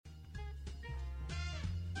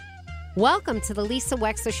Welcome to the Lisa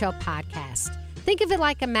Wexler Show podcast. Think of it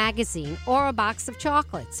like a magazine or a box of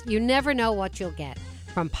chocolates. You never know what you'll get.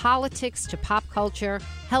 From politics to pop culture,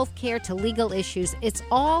 healthcare to legal issues, it's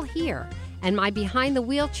all here. And my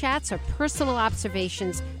behind-the-wheel chats are personal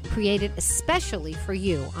observations created especially for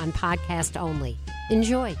you on podcast only.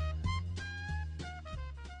 Enjoy.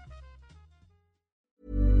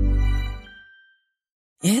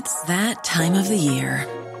 It's that time of the year.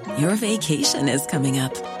 Your vacation is coming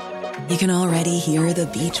up. You can already hear the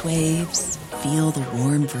beach waves, feel the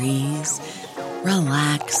warm breeze,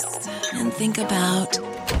 relax, and think about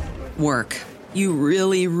work. You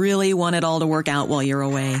really, really want it all to work out while you're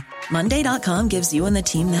away. Monday.com gives you and the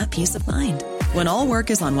team that peace of mind. When all work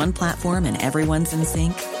is on one platform and everyone's in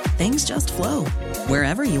sync, things just flow.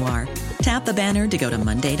 Wherever you are, tap the banner to go to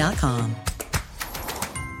Monday.com.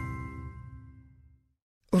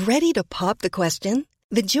 Ready to pop the question?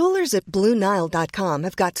 The jewelers at BlueNile.com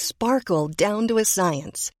have got sparkle down to a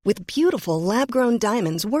science with beautiful lab-grown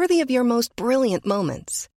diamonds worthy of your most brilliant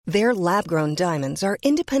moments. Their lab-grown diamonds are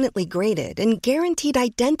independently graded and guaranteed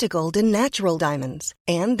identical to natural diamonds,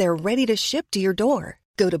 and they're ready to ship to your door.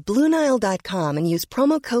 Go to BlueNile.com and use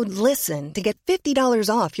promo code LISTEN to get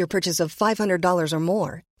 $50 off your purchase of $500 or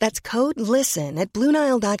more. That's code LISTEN at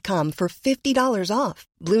BlueNile.com for $50 off.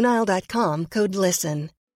 BlueNile.com, code LISTEN.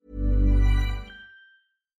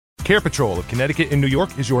 Care Patrol of Connecticut and New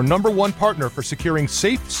York is your #1 partner for securing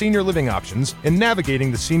safe senior living options and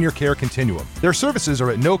navigating the senior care continuum. Their services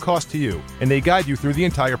are at no cost to you, and they guide you through the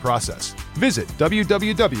entire process. Visit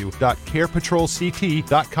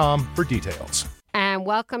www.carepatrolct.com for details. And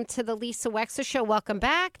welcome to the Lisa Wexler Show. Welcome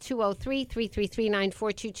back.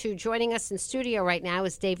 203-333-9422. Joining us in studio right now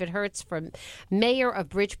is David Herz, from Mayor of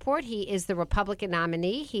Bridgeport. He is the Republican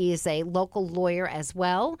nominee. He is a local lawyer as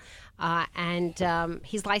well. And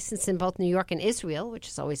he's licensed in both New York and Israel, which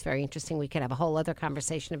is always very interesting. We could have a whole other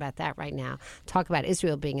conversation about that right now. Talk about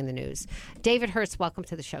Israel being in the news. David Herz, welcome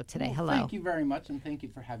to the show today. Well, hello. Thank you very much, and thank you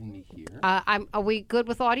for having me here. Are we good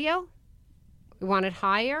with audio? You want it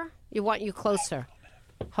higher? You want you closer?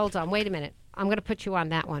 Hold on. Wait a minute. I'm going to put you on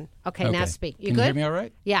that one. Okay, now speak. You Can good? you hear me all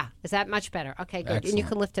right? Yeah. Is that much better? Okay, good. Excellent. And you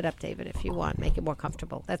can lift it up, David, if you want. Make it more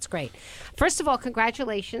comfortable. That's great. First of all,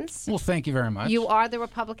 congratulations. Well, thank you very much. You are the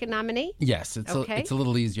Republican nominee? Yes, it's Okay. it's a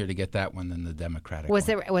little easier to get that one than the Democratic Was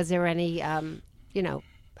one. there any,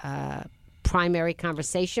 primary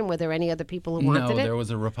conversation? Were there any other people who wanted No, it? there was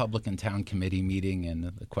a Republican town committee meeting, and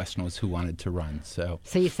the question was who wanted to run. So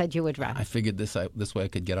you said you would run. I figured this way I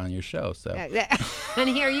could get on your show. So And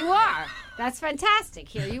here you are. That's fantastic.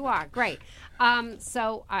 Here you are. Great. And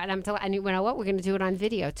you know what? We're going to do it on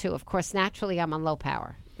video too. Of course, naturally, I'm on low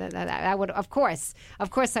power. I would, of course,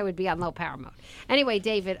 I would be on low power mode. Anyway,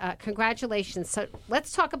 David, congratulations. So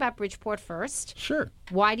let's talk about Bridgeport first. Sure.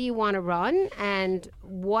 Why do you want to run, and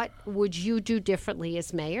what would you do differently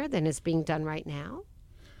as mayor than is being done right now?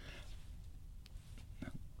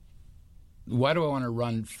 Why do I want to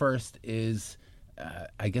run first is,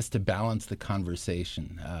 I guess, to balance the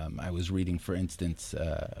conversation. I was reading, for instance,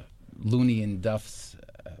 Looney and Duff's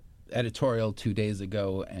editorial 2 days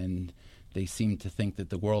ago, and they seem to think that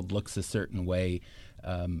the world looks a certain way,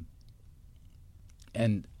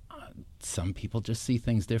 and some people just see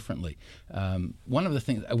things differently. One of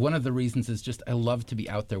the reasons is just I love to be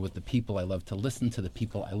out there with the people. I love to listen to the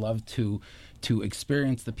people. I love to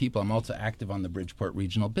experience the people. I'm also active on the Bridgeport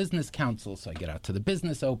Regional Business Council, so I get out to the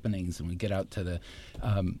business openings, and we get out to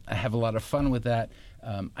I have a lot of fun with that.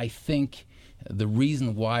 I think the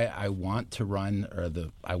reason why I want to run,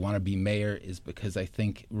 I want to be mayor, is because I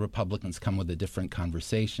think Republicans come with a different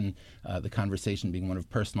conversation, the conversation being one of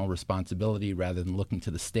personal responsibility rather than looking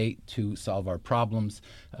to the state to solve our problems.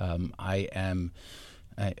 And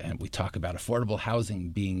we talk about affordable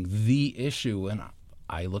housing being the issue, and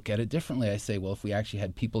I look at it differently. I say, well, if we actually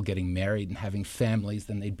had people getting married and having families,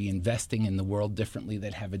 then they'd be investing in the world differently.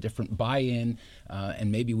 They'd have a different buy-in,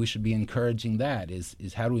 and maybe we should be encouraging that. Is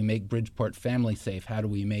how do we make Bridgeport family safe? How do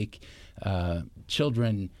we make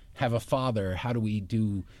children have a father? How do we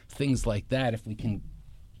do things like that? If we can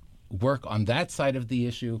work on that side of the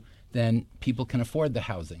issue, then people can afford the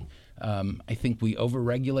housing. I think we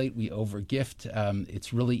overregulate, we overgift.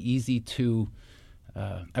 It's really easy to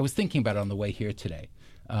I was thinking about it on the way here today.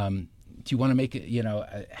 Do you want to make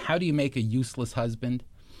it, how do you make a useless husband?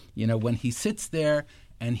 When he sits there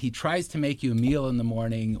and he tries to make you a meal in the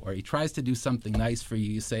morning, or he tries to do something nice for you,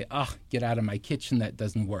 you say, get out of my kitchen, that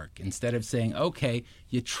doesn't work. Instead of saying, okay,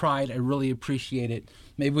 you tried, I really appreciate it.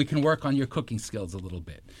 Maybe we can work on your cooking skills a little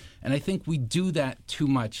bit. And I think we do that too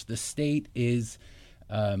much. The state is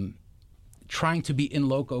trying to be in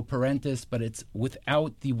loco parentis, but it's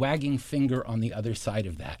without the wagging finger on the other side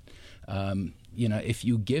of that. If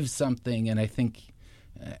you give something, and I think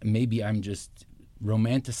maybe I'm just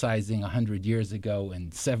romanticizing 100 years ago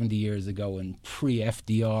and 70 years ago and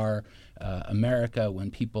pre-FDR America,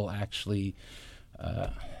 when people actually,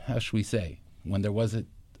 how should we say, when there was a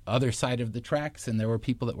other side of the tracks and there were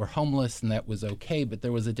people that were homeless and that was okay, but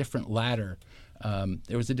there was a different ladder.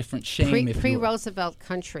 There was a different shame. Pre-Roosevelt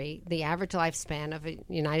country, the average lifespan of a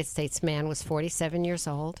United States man was 47 years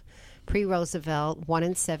old. Pre-Roosevelt, 1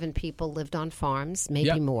 in 7 people lived on farms,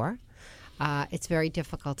 maybe more. It's very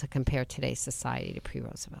difficult to compare today's society to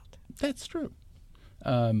pre-Roosevelt. That's true.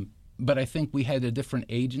 But I think we had a different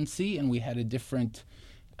agency and we had a different...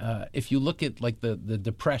 if you look at like the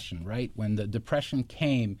Depression, right? When the Depression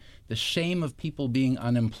came, the shame of people being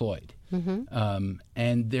unemployed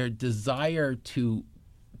and their desire to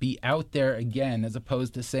be out there again, as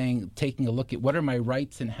opposed to taking a look at what are my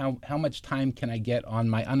rights and how much time can I get on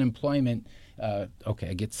my unemployment. Okay,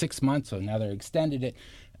 I get 6 months, so now they're extended it.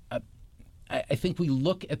 I think we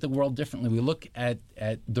look at the world differently. We look at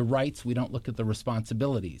the rights. We don't look at the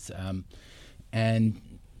responsibilities.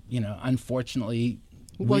 Unfortunately...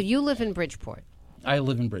 Well, you live in Bridgeport. I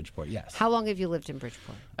live in Bridgeport, yes. How long have you lived in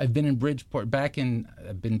Bridgeport? I've been in Bridgeport.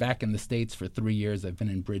 I've been back in the States for 3 years. I've been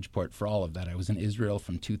in Bridgeport for all of that. I was in Israel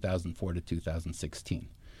from 2004 to 2016.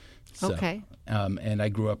 Okay. And I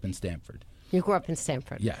grew up in Stamford. You grew up in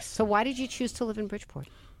Stamford? Yes. So why did you choose to live in Bridgeport?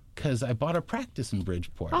 Because I bought a practice in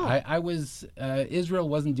Bridgeport. Oh. I was Israel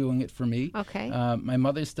wasn't doing it for me. Okay. My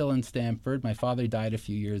mother's still in Stamford. My father died a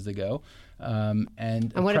few years ago.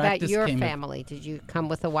 And what about your family? Did you come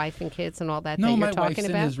with a wife and kids and all that No, that you're my talking wife's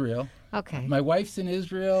about? in Israel. Okay. My wife's in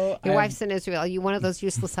Israel. Your wife's in Israel. Are you one of those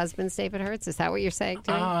useless husbands, David Herz? Is that what you're saying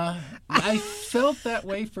to me? I felt that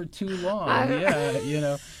way for too long.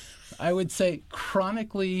 Yeah, I would say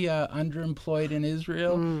chronically underemployed in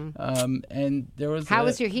Israel. And there was How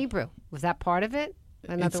was your Hebrew? Was that part of it?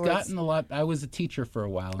 It's gotten a lot. I was a teacher for a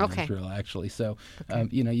while in Israel, actually. So,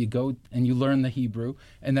 you go and you learn the Hebrew,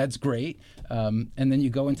 and that's great. And then you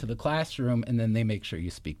go into the classroom, and then they make sure you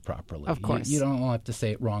speak properly. Of course. You don't have to say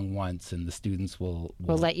it wrong once, and the students will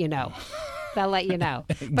let you know. They'll let you know.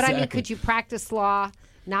 Exactly. But, I mean, could you practice law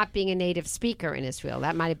not being a native speaker in Israel?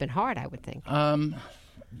 That might have been hard, I would think.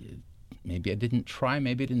 Maybe I didn't try.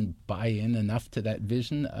 Maybe I didn't buy in enough to that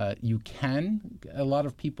vision. You can. A lot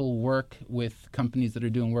of people work with companies that are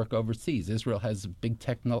doing work overseas. Israel has big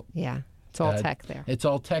Yeah, it's all tech there. It's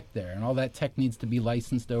all tech there, and all that tech needs to be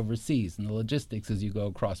licensed overseas, and the logistics as you go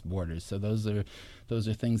across borders. So those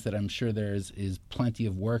are things that I'm sure there is plenty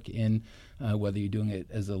of work in, whether you're doing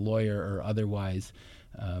it as a lawyer or otherwise.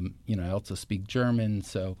 I also speak German,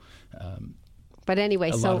 so... But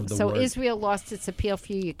anyway, so work. Israel lost its appeal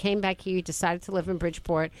for you. You came back here. You decided to live in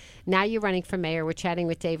Bridgeport. Now you're running for mayor. We're chatting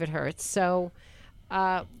with David Herz. So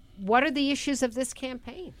what are the issues of this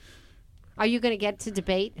campaign? Are you going to get to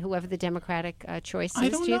debate whoever the Democratic choice is, I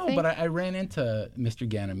don't do you know, think? but I ran into Mr.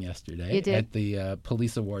 Ganem yesterday at the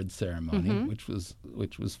police awards ceremony, which was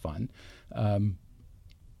fun.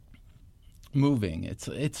 Moving. It's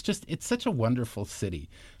such a wonderful city.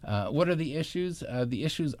 What are the issues? The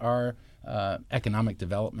issues are economic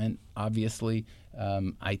development, obviously.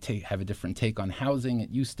 I have a different take on housing.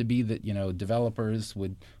 It used to be that, developers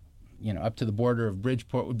would, up to the border of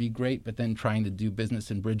Bridgeport would be great, but then trying to do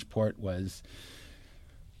business in Bridgeport was,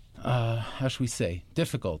 how should we say,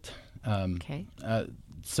 difficult. Okay.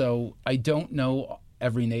 So I don't know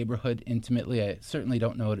every neighborhood intimately. I certainly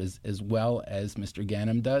don't know it as well as Mr.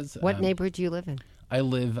 Ganem does. What neighborhood do you live in? I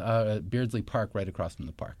live Beardsley Park, right across from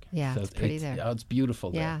the park. Yeah, so it's pretty there. It's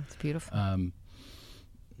beautiful there. Yeah, it's beautiful.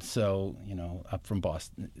 So, up from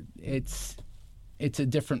Boston. It's a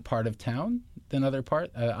different part of town than other part,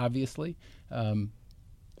 obviously.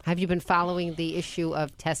 Have you been following the issue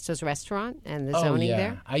of Testo's restaurant and the zoning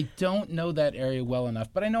there? I don't know that area well enough,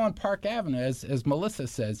 but I know on Park Avenue, as Melissa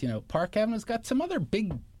says, Park Avenue's got some other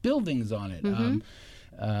big buildings on it.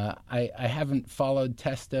 I haven't followed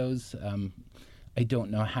Testo's. I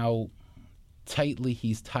don't know how tightly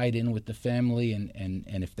he's tied in with the family and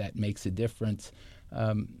if that makes a difference.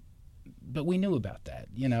 But we knew about that.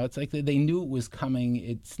 It's like they knew it was coming.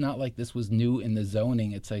 It's not like this was new in the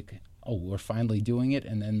zoning. It's like, oh, we're finally doing it,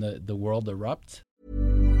 and then the world erupts.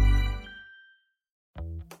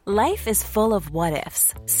 Life is full of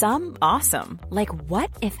what-ifs. Some awesome, like what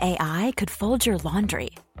if AI could fold your laundry?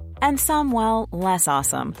 And some, well, less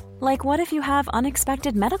awesome, like what if you have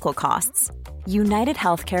unexpected medical costs? United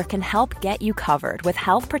Healthcare can help get you covered with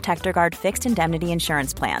Health Protector Guard fixed indemnity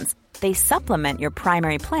insurance plans. They supplement your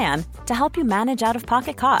primary plan to help you manage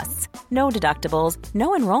out-of-pocket costs. no deductibles,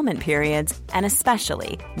 no enrollment periods, and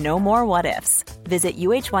especially no more what-ifs. Visit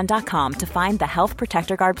uh1.com to find the Health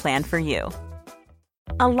Protector Guard plan for you.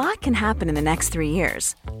 A lot can happen in the next 3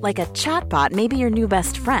 years. Like a chatbot may be your new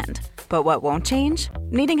best friend. But what won't change?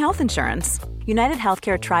 Needing health insurance. United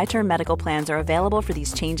Healthcare Tri-Term Medical Plans are available for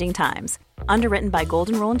these changing times. Underwritten by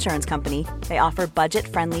Golden Rule Insurance Company, they offer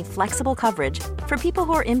budget-friendly, flexible coverage for people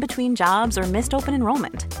who are in between jobs or missed open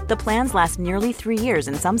enrollment. The plans last nearly 3 years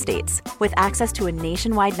in some states, with access to a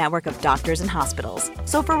nationwide network of doctors and hospitals.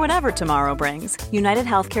 So for whatever tomorrow brings, United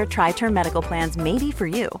Healthcare Tri-Term Medical Plans may be for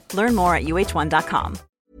you. Learn more at uh1.com.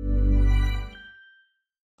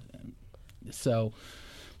 So,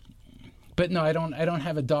 but no, I don't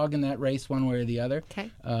have a dog in that race one way or the other.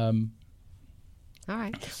 Okay. All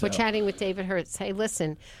right. We're chatting with David Herz. Hey,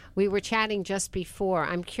 listen, we were chatting just before.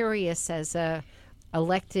 I'm curious, as a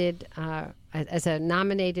elected, as a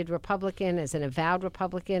nominated Republican, as an avowed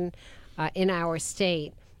Republican in our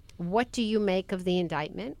state, what do you make of the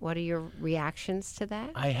indictment? What are your reactions to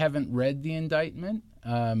that? I haven't read the indictment.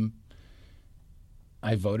 I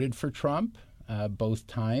voted for Trump both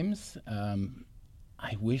times.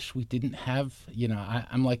 I wish we didn't have,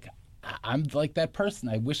 I'm like that person.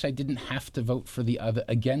 I wish I didn't have to vote for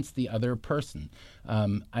against the other person.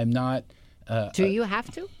 I'm not. Do you have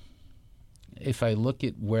to? If I look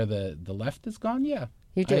at where the left has gone, yeah.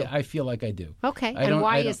 You do? I feel like I do. Okay. And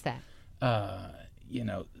why is that?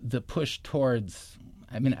 The push towards,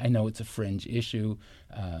 I know it's a fringe issue,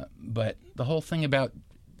 but the whole thing about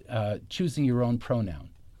choosing your own pronoun.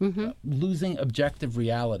 Mm-hmm. Losing objective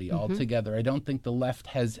reality altogether. I don't think the left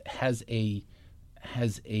has a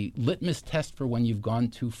litmus test for when you've gone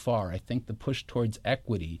too far. I think the push towards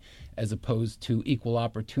equity as opposed to equal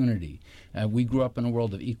opportunity. We grew up in a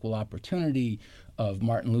world of equal opportunity, of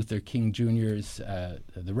Martin Luther King Jr.'s,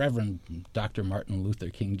 the Reverend Dr. Martin Luther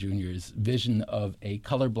King Jr.'s vision of a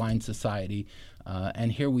colorblind society.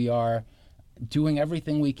 And here we are doing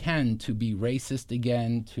everything we can to be racist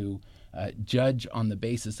again, to judge on the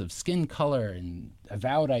basis of skin color and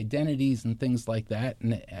avowed identities and things like that,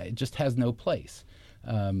 and it just has no place.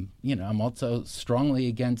 I'm also strongly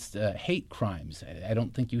against hate crimes. I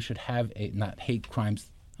don't think you should have not hate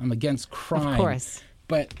crimes. I'm against crime. Of course.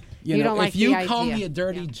 But, if you call me a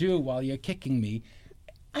dirty Jew while you're kicking me,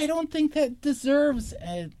 I don't think that deserves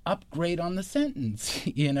an upgrade on the sentence.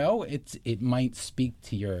 It might speak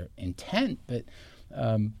to your intent, but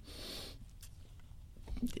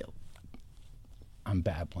I'm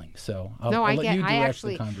babbling, so I'll let you direct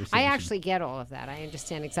the conversation. I actually get all of that. I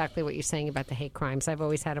understand exactly what you're saying about the hate crimes. I've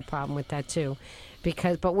always had a problem with that too,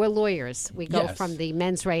 but we're lawyers. We go from the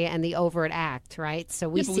mens rea and the overt act, right? So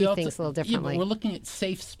we see things a little differently. Yeah, but we're looking at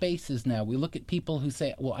safe spaces now. We look at people who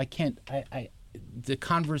say, "Well, I can't." The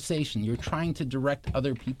conversation, you're trying to direct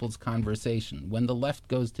other people's conversation. When the left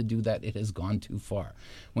goes to do that, it has gone too far.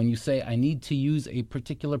 When you say, I need to use a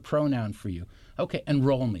particular pronoun for you, okay,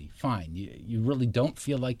 enroll me, fine. You really don't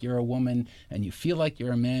feel like you're a woman and you feel like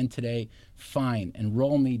you're a man today, fine.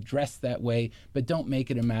 Enroll me, dress that way, but don't make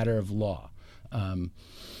it a matter of law.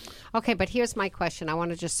 Okay, but here's my question. I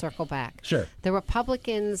want to just circle back. Sure. The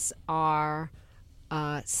Republicans are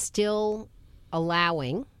still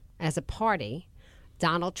allowing, as a party,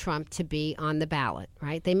 Donald Trump to be on the ballot,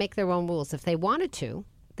 right? They make their own rules. If they wanted to,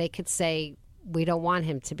 they could say, we don't want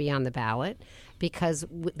him to be on the ballot, because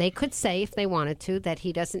they could say, if they wanted to, that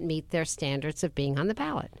he doesn't meet their standards of being on the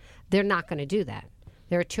ballot. They're not going to do that.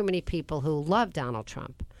 There are too many people who love Donald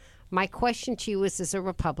Trump. My question to you is, as a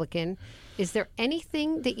Republican, is there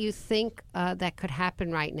anything that you think that could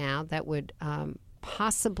happen right now that would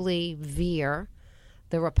possibly veer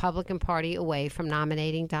the Republican Party away from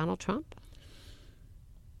nominating Donald Trump?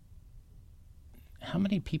 How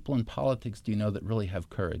many people in politics do you know that really have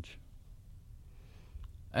courage?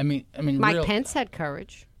 Mike Pence had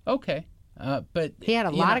courage. Okay, but he had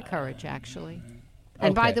a lot of courage, actually.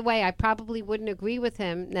 And by the way, I probably wouldn't agree with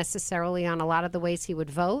him necessarily on a lot of the ways he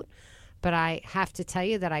would vote, but I have to tell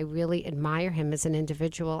you that I really admire him as an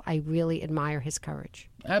individual. I really admire his courage.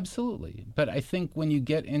 Absolutely. But I think when you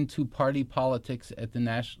get into party politics at the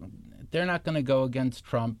national, they're not going to go against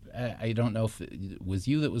Trump. I don't know if it was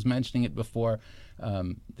you that was mentioning it before.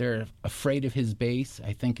 They're afraid of his base.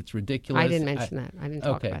 I think it's ridiculous. I didn't mention that. I didn't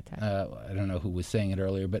talk about that. I don't know who was saying it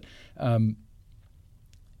earlier, but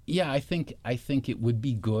yeah, I think it would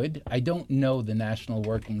be good. I don't know the national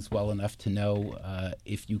workings well enough to know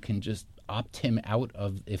if you can just opt him out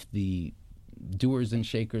of, if the doers and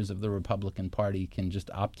shakers of the Republican Party can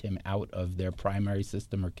just opt him out of their primary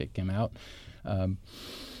system or kick him out.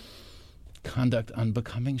 conduct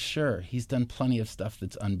unbecoming? Sure. He's done plenty of stuff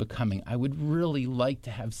that's unbecoming. I would really like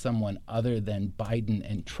to have someone other than Biden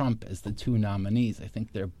and Trump as the two nominees. I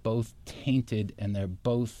think they're both tainted and they're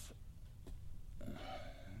both,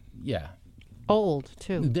 old,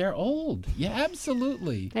 too. They're old. Yeah,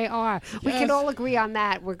 absolutely. They are. Yes. We can all agree on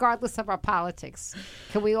that, regardless of our politics.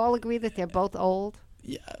 Can we all agree that they're both old?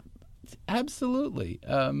 Yeah, absolutely.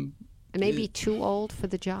 Maybe too old for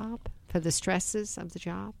the job, for the stresses of the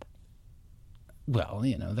job? Well,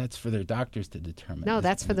 that's for their doctors to determine. No,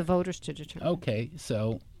 that's for the voters to determine. Okay,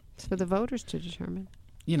 so... It's for the voters to determine.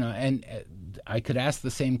 And I could ask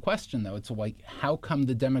the same question, though. It's like, how come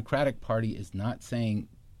the Democratic Party is not saying,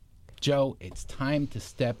 Joe, it's time to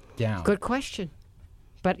step down? Good question.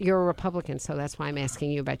 But you're a Republican, so that's why I'm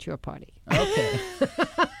asking you about your party. Okay.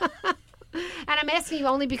 And I'm asking you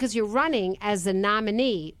only because you're running as a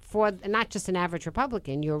nominee for not just an average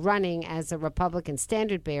Republican. You're running as a Republican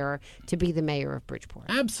standard bearer to be the mayor of Bridgeport.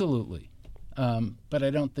 Absolutely. But I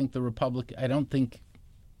don't think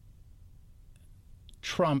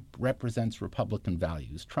Trump represents Republican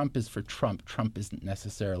values. Trump is for Trump. Trump isn't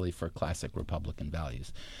necessarily for classic Republican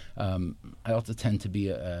values. I also tend to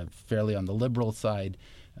be fairly on the liberal side,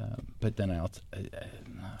 but then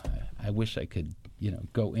I wish I could,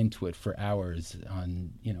 go into it for hours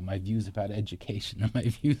on, my views about education and my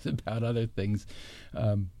views about other things.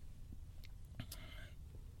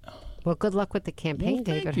 Well, good luck with the campaign,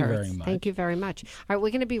 David Herz. Thank you very much. Thank you very much. All right,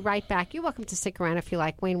 we're going to be right back. You're welcome to stick around if you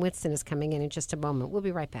like. Wayne Winston is coming in just a moment. We'll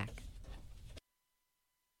be right back.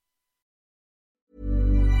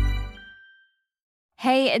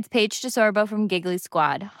 Hey, it's Paige DeSorbo from Giggly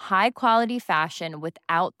Squad. High quality fashion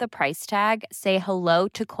without the price tag. Say hello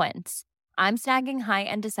to Quince. I'm snagging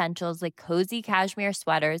high-end essentials like cozy cashmere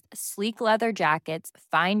sweaters, sleek leather jackets,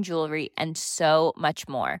 fine jewelry, and so much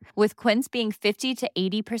more. With Quince being 50 to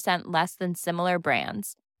 80% less than similar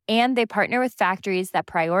brands. And they partner with factories that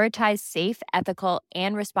prioritize safe, ethical,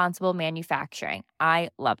 and responsible manufacturing. I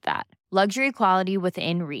love that. Luxury quality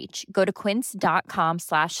within reach. Go to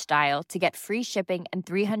quince.com/style to get free shipping and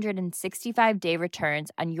 365-day returns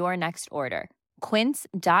on your next order.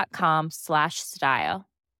 Quince.com/style.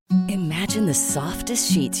 Imagine the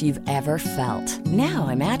softest sheets you've ever felt. Now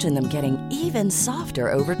imagine them getting even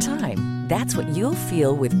softer over time. That's what you'll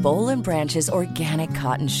feel with Boll & Branch's organic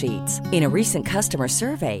cotton sheets. In a recent customer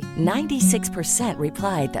survey, 96%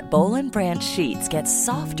 replied that Boll & Branch sheets get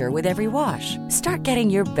softer with every wash. Start getting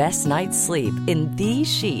your best night's sleep in these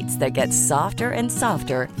sheets that get softer and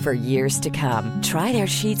softer for years to come. Try their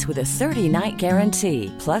sheets with a 30-night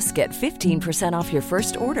guarantee. Plus, get 15% off your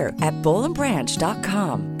first order at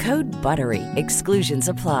bollandbranch.com. Code BUTTERY. Exclusions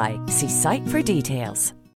apply. See site for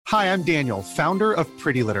details. Hi, I'm Daniel, founder of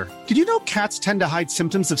Pretty Litter. Did you know cats tend to hide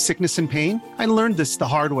symptoms of sickness and pain? I learned this the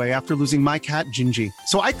hard way after losing my cat, Gingy.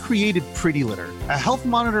 So I created Pretty Litter, a health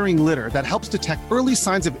monitoring litter that helps detect early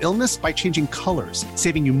signs of illness by changing colors,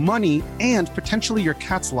 saving you money and potentially your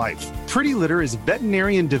cat's life. Pretty Litter is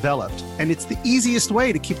veterinarian developed, and it's the easiest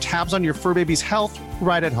way to keep tabs on your fur baby's health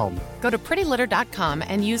right at home. Go to prettylitter.com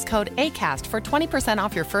and use code ACAST for 20%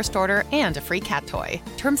 off your first order and a free cat toy.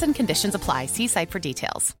 Terms and conditions apply. See site for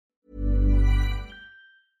details.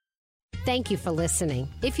 Thank you for listening.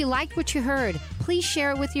 If you liked what you heard, please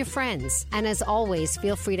share it with your friends. And as always,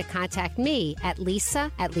 feel free to contact me at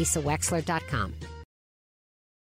lisa@lisawexler.com.